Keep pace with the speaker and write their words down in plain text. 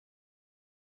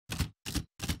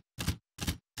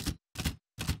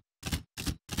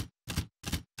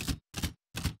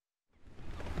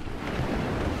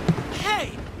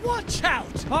watch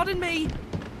out! Pardon me.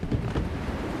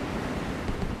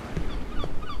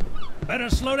 Better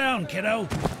slow down, kiddo.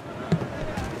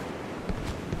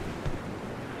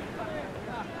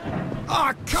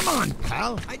 Aw, come on,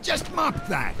 pal. I just mopped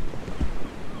that.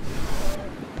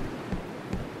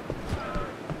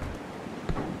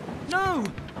 No!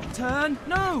 Turn!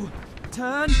 No!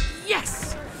 Turn!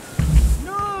 Yes!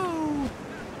 No!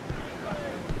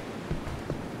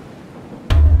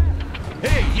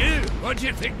 Hey, you! What do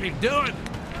you think you're doing?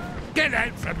 Get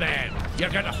out from there! You're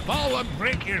gonna fall and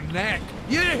break your neck!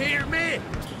 You hear me?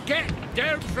 Get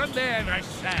down from there, I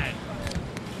said!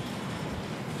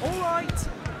 All right.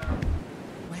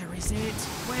 Where is it?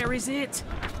 Where is it?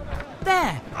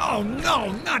 There! Oh,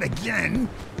 no, not again.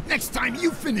 Next time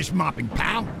you finish mopping,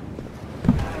 pal.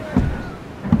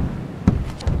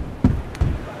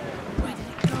 Where did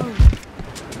it go?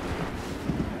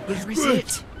 Where is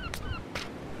it?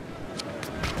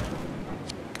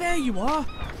 There you are.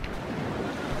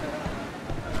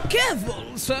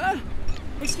 Careful, sir.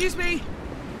 Excuse me.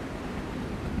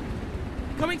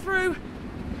 Coming through.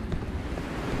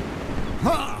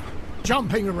 Huh.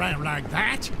 Jumping around like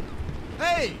that?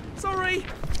 Hey! Sorry.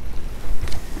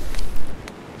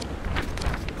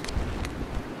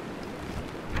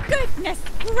 Goodness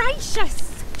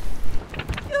gracious!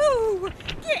 Ooh,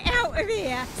 get out of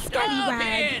here,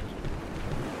 scallywag!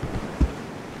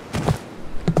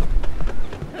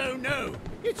 Oh no!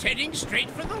 It's heading straight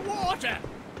for the water!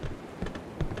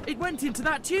 It went into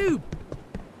that tube.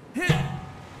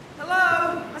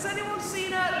 Hello? Has anyone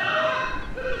seen it?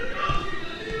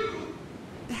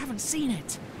 They haven't seen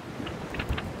it.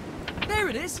 There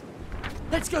it is.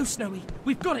 Let's go, Snowy.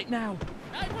 We've got it now.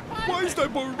 Why is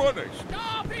that boy running?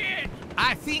 Stop it!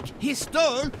 I think he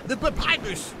stole the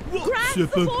papyrus. Grab the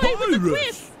boy with the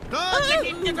whip! Don't let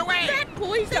him get away! That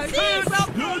boy's a Turn thief! up,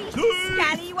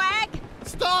 Scallywag!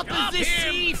 Stop Stop the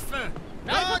him! thief!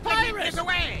 Don't let him get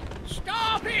away!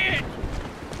 Stop it!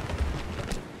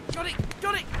 Got it.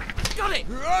 Got it. Got it.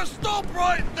 Stop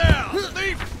right there,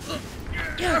 thief!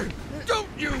 Don't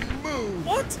you move!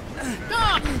 What?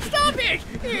 Stop! Stop it!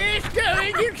 It's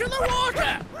going into the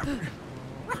water!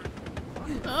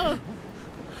 Oh,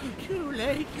 too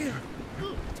late.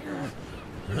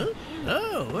 Huh?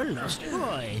 Oh, a lost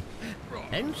boy.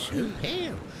 And so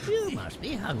pale. You must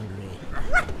be hungry.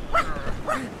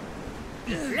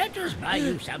 Let us buy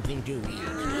you something to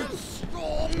eat.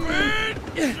 Stop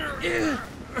it!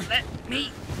 Let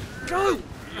me go.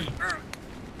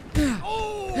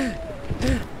 Oh!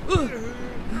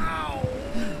 Ow!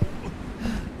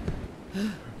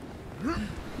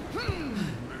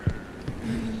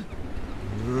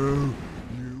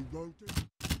 You won't.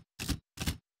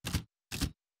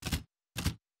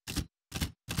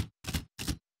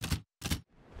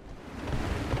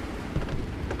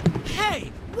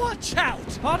 Hey, watch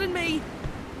out. Pardon me.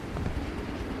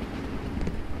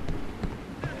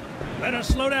 Better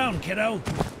slow down, kiddo.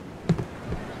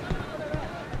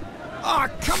 Aw,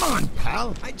 come on,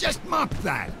 pal. I just mopped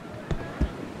that.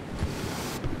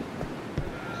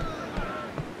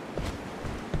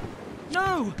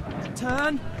 No.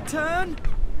 Turn. Turn.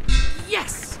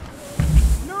 Yes.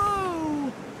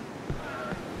 No.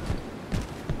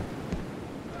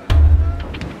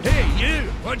 Hey,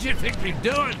 you! What do you think you're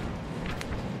doing?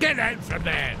 Get out from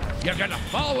there! You're gonna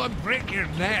fall and break your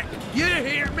neck! You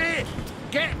hear me?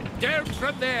 Get down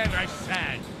from there, I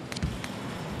said!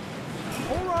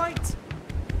 All right.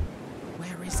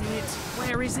 Where is it?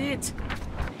 Where is it?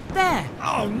 There.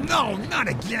 Oh, no, not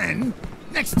again.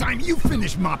 Next time you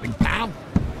finish mopping, pal.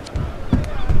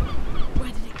 Where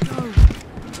did it go?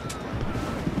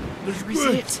 Where is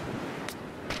it?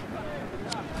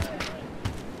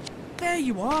 There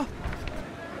you are.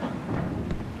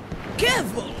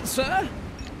 Careful, sir.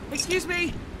 Excuse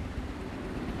me.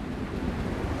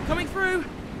 Coming through.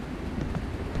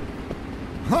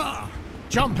 Huh.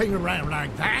 Jumping around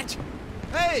like that?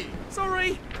 Hey!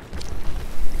 Sorry.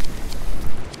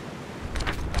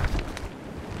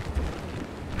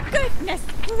 Goodness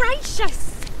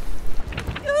gracious!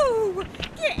 Ooh,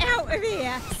 get out of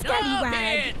here,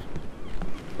 scallywag!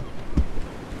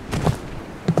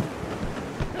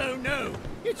 Oh no!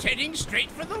 It's heading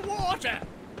straight for the water!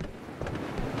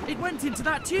 It went into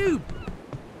that tube.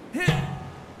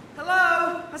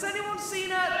 Hello? Has anyone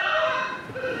seen it?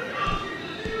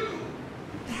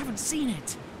 They haven't seen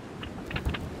it.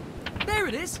 There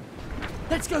it is.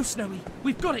 Let's go, Snowy.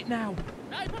 We've got it now.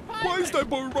 Why is that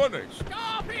boy running?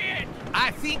 Stop it!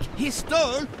 I think he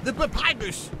stole the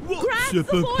papyrus. Grab the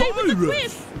boy with the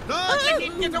whip! Don't let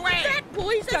him get away! That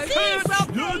boy's a thief!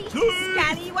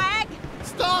 Scallywag!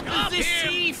 Stop the him.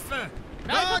 thief!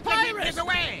 No, Get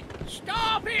away!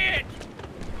 Stop it!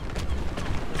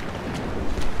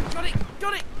 Got it!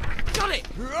 Got it! Got it!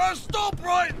 Stop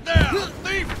right there,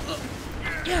 thief!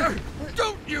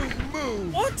 Don't you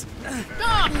move! What?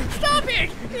 Stop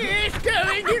it! It's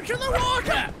going into the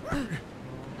water!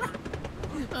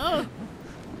 Oh,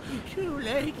 too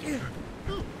late.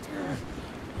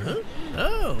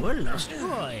 Oh, a lost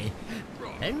boy.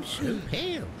 And so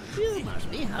pale. You must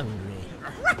be hungry.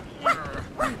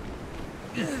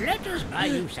 Let us buy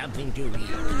you something to eat.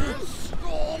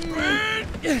 Stop it!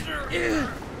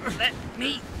 Let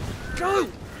me go!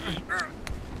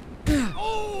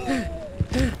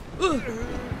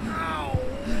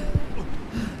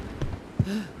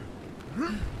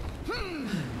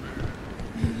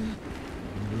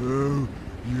 No,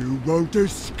 you won't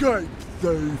escape,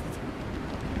 thief.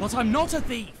 But I'm not a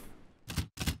thief!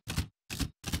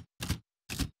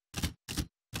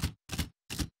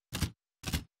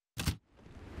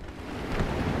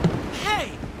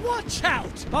 Hey! Watch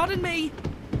out! Pardon me!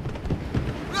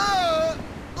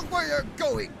 Look where you're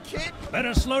going, kid.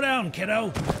 Better slow down,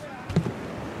 kiddo.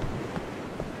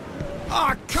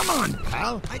 Aw, come on,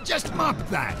 pal. I just mopped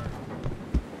that.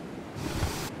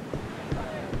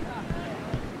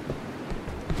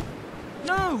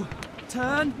 No!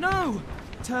 Turn! No!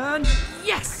 Turn!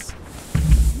 Yes!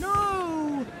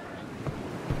 No!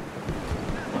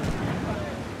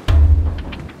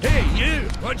 Hey, you!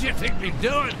 What do you think you're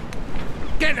doing?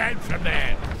 Get out from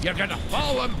there! You're gonna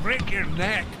fall and break your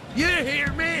neck! You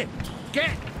hear me?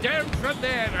 Get down from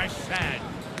there, I said!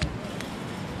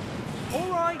 All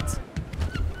right.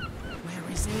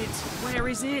 Where is it? Where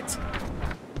is it?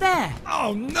 There!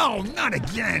 Oh, no, not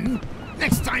again.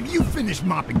 Next time you finish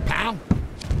mopping, pal.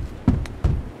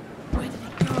 Where did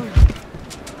it go?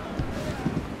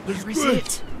 Where is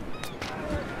it?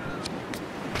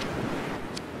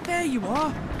 There you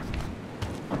are.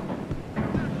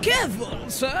 Careful,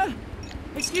 sir.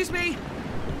 Excuse me.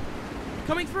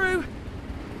 Coming through.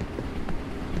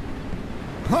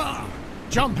 Huh.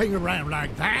 Jumping around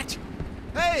like that?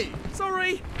 Hey!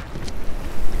 Sorry.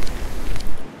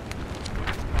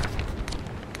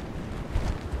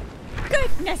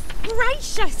 Goodness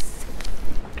gracious!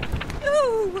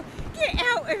 Ooh, get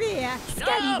out of here,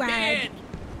 scallywag!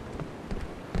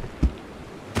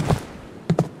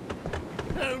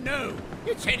 Oh no,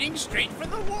 it's heading straight for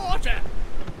the water.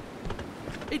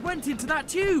 It went into that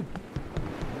tube.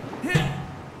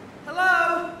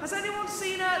 Hello? Has anyone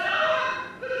seen it?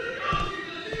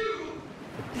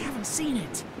 They haven't seen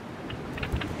it.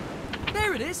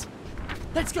 There it is.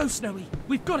 Let's go, Snowy.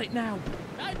 We've got it now.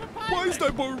 Why is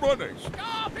that boy running?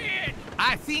 Stop it!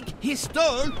 I think he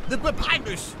stole the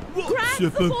papyrus. Grab the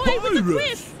boy with the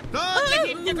whiff! Don't let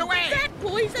him get away. That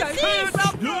boy's a Turn thief!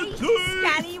 up, you thief!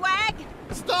 Scallywag!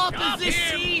 Stop Stop this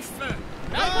him. thief. The Don't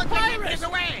let him papyrus. get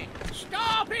away.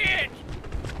 Stop it!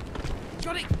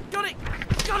 Got it. Got it.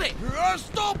 Got it.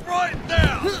 Stop right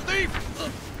there, thief!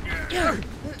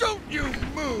 Don't you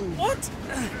move! What?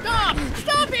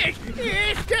 Stop it!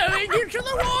 It's going into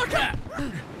the water!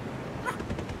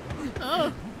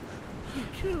 Oh,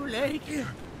 too late.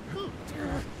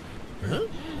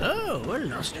 Oh, a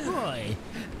lost boy.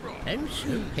 And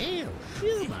so pale.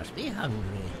 You must be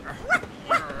hungry.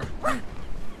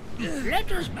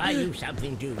 Let us buy you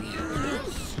something to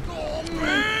eat. Stop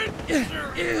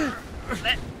it!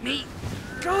 Let me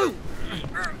go.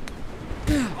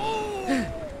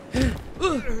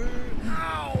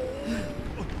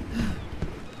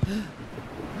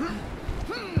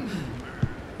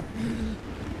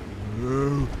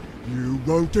 No, you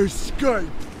won't escape,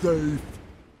 thief.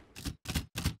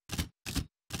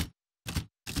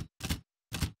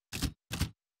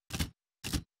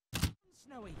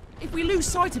 Snowy, if we lose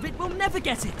sight of it, we'll never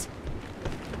get it.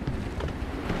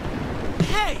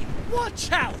 Hey,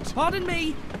 watch out. Pardon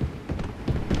me.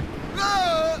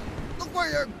 Look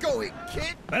where you're going,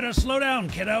 kid. Better slow down,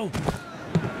 kiddo.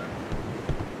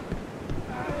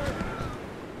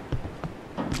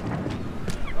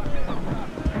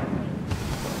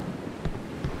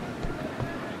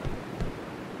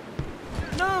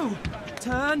 No.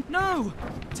 Turn. No.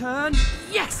 Turn.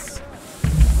 Yes.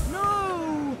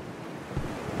 No.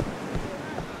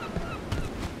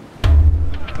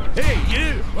 Hey,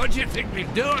 you! What do you think you're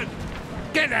doing?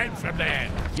 Get out from there!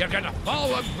 You're gonna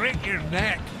fall and break your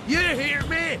neck! You hear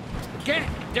me? Get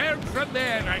down from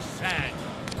there, I said!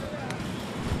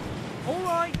 All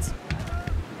right.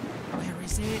 Where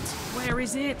is it? Where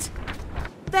is it?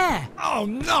 There. Oh,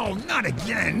 no, not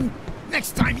again.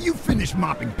 Next time you finish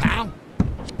mopping, pal.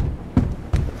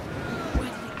 Where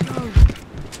did it go?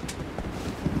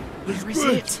 Where is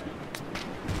it?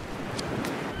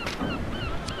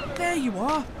 There There you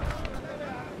are.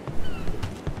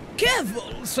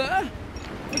 Careful, sir.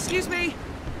 Excuse me.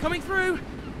 Coming through.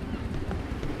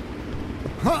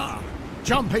 Huh!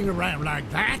 Jumping around like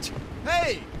that?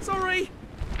 Hey! Sorry.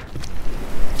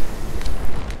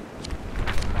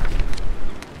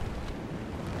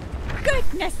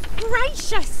 Goodness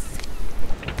gracious!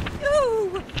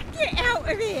 Ooh, get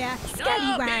out of here,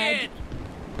 scallywag!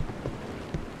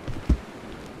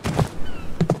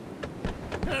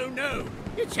 Oh no,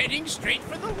 it's heading straight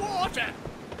for the water.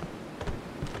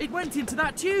 It went into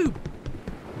that tube.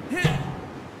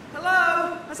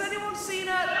 Hello? Has anyone seen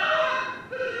it?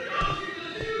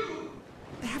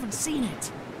 They haven't seen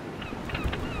it.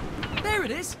 There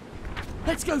it is.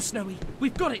 Let's go, Snowy.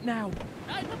 We've got it now.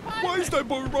 Why is that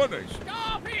boy running?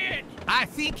 Stop it! I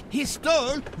think he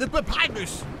stole the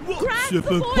papyrus. Grab the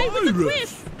boy with the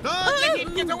whiff! Don't let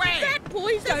him get away. That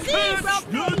boy's a thief!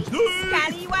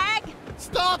 Scallywag!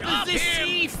 Stop Stop this him.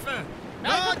 thief. No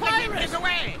Don't let him papyrus. get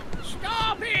away.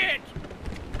 Stop it!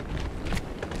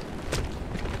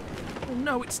 Oh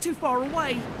no, it's too far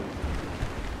away.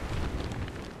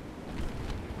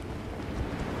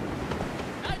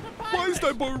 Why is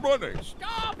that boy running?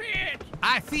 Stop it!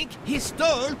 I think he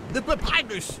stole the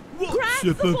papyrus. Grab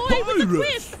the boy with the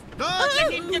whiff! Don't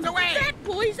let him get away. That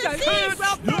boy's a thief!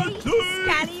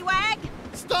 Scallywag!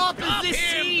 Stop Stop this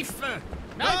him. thief.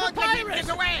 No Don't let him papyrus.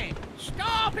 get away.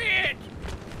 Stop it!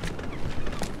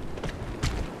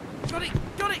 Got it.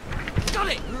 Got it. Got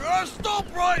it.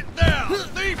 Stop right there!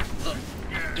 Thief!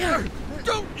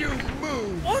 Don't you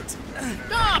move! What?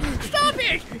 Stop! Stop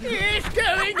it! It's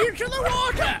going into the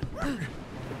water!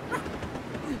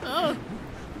 Oh,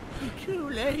 too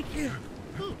late.